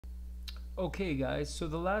Okay guys, so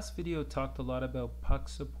the last video talked a lot about puck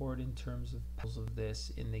support in terms of this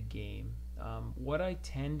in the game. What I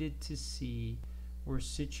tended to see were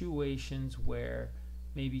situations where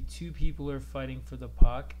maybe two people are fighting for the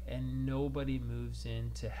puck and nobody moves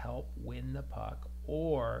in to help win the puck,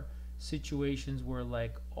 or situations where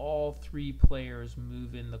like all three players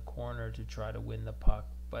move in the corner to try to win the puck,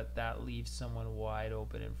 but that leaves someone wide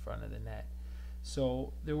open in front of the net.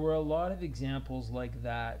 So there were a lot of examples like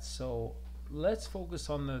that. So let's focus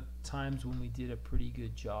on the times when we did a pretty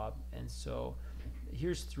good job. And so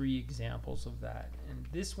here's three examples of that. And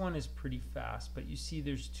this one is pretty fast, but you see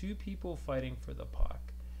there's two people fighting for the puck.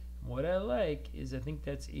 What I like is I think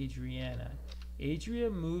that's Adriana. Adria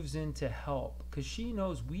moves in to help because she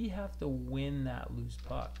knows we have to win that loose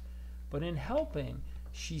puck. But in helping,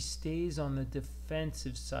 she stays on the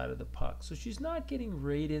defensive side of the puck. So she's not getting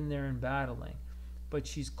right in there and battling, but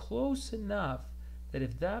she's close enough that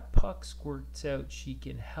if that puck squirts out, she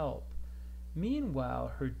can help.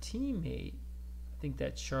 Meanwhile, her teammate, I think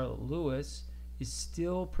that's Charlotte Lewis, is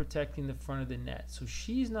still protecting the front of the net. So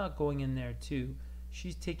she's not going in there too.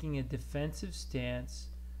 She's taking a defensive stance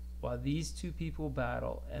while these two people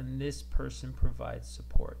battle, and this person provides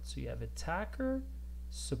support. So you have attacker,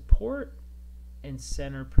 support, and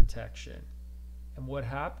center protection. And what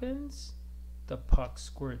happens? The puck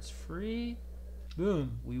squirts free.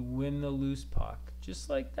 Boom, we win the loose puck. Just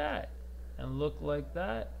like that. And look like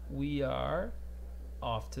that, we are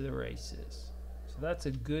off to the races. So that's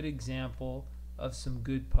a good example of some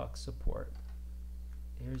good puck support.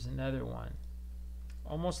 Here's another one.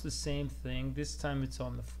 Almost the same thing. This time it's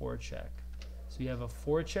on the forecheck. So you have a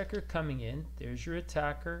forechecker coming in. There's your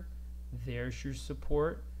attacker. There's your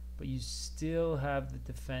support. But you still have the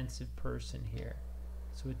defensive person here.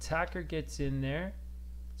 So attacker gets in there.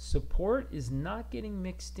 Support is not getting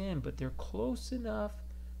mixed in, but they're close enough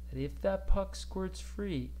that if that puck squirts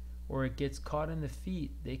free or it gets caught in the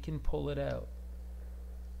feet, they can pull it out.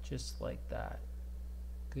 Just like that.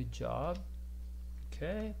 Good job.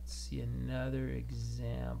 Okay, let's see another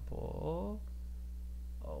example.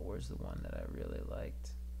 Oh, where's the one that I really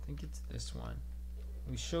liked? I think it's this one.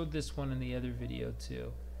 We showed this one in the other video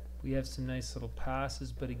too. We have some nice little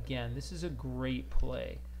passes, but again, this is a great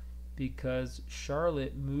play because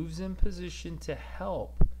Charlotte moves in position to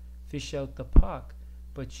help fish out the puck,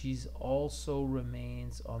 but she's also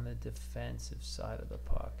remains on the defensive side of the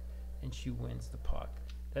puck, and she wins the puck.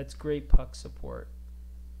 That's great puck support.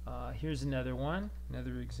 Here's another one,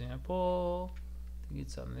 another example. I think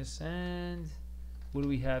it's on this end. What do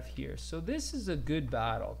we have here? So this is a good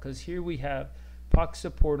battle because here we have puck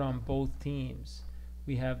support on both teams.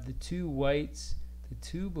 We have the two whites, the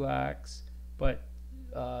two blacks, but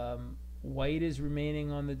white is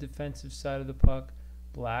remaining on the defensive side of the puck,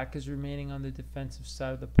 black is remaining on the defensive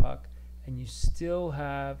side of the puck, and you still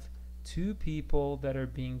have two people that are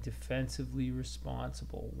being defensively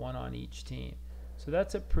responsible, one on each team. So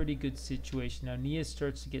that's a pretty good situation. Now Nia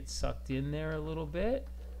starts to get sucked in there a little bit,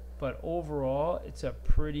 but overall it's a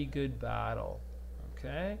pretty good battle.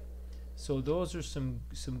 Okay, so those are some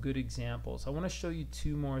good examples. I want to show you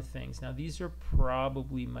two more things. Now these are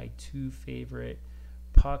probably my two favorite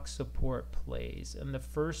puck support plays, and the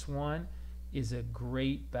first one is a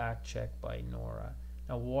great back check by Nora.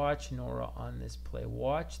 Now watch Nora on this play.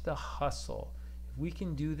 Watch the hustle. If we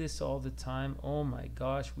can do this all the time, oh my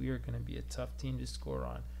gosh, we are going to be a tough team to score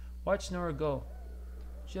on. Watch Nora go.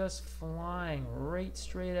 Just flying right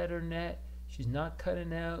straight at her net. She's not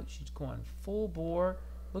cutting out. She's going full bore.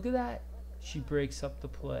 Look at that. She breaks up the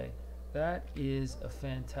play. That is a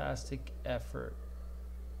fantastic effort.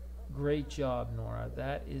 Great job, Nora.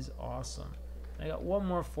 That is awesome. I got one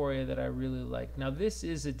more for you that I really like. Now this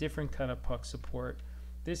is a different kind of puck support.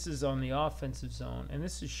 This is on the offensive zone, and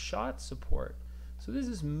this is shot support. So this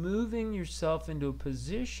is moving yourself into a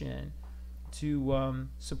position to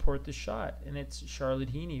support the shot, and it's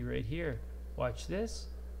Charlotte Heaney right here. Watch this.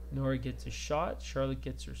 Nora gets a shot. Charlotte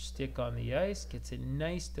gets her stick on the ice, gets a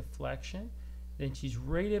nice deflection. Then she's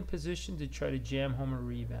right in position to try to jam home a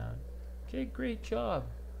rebound. Okay, great job.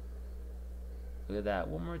 Look at that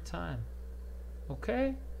one more time.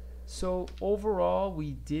 Okay, so overall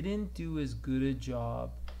we didn't do as good a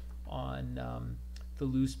job on the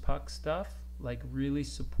loose puck stuff, like really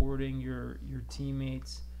supporting your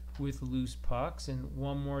teammates with loose pucks. And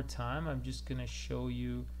one more time, I'm just going to show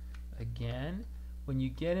you again. When you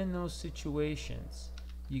get in those situations,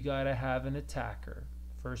 you got to have an attacker,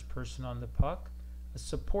 first person on the puck, a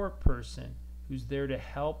support person who's there to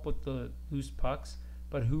help with the loose pucks,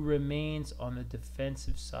 but who remains on the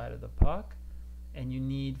defensive side of the puck. And you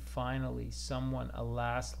need finally someone, a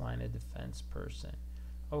last line of defense person.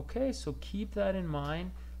 Okay, so keep that in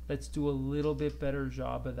mind. Let's do a little bit better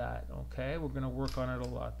job of that. Okay, we're going to work on it a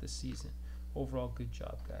lot this season. Overall, good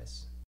job, guys.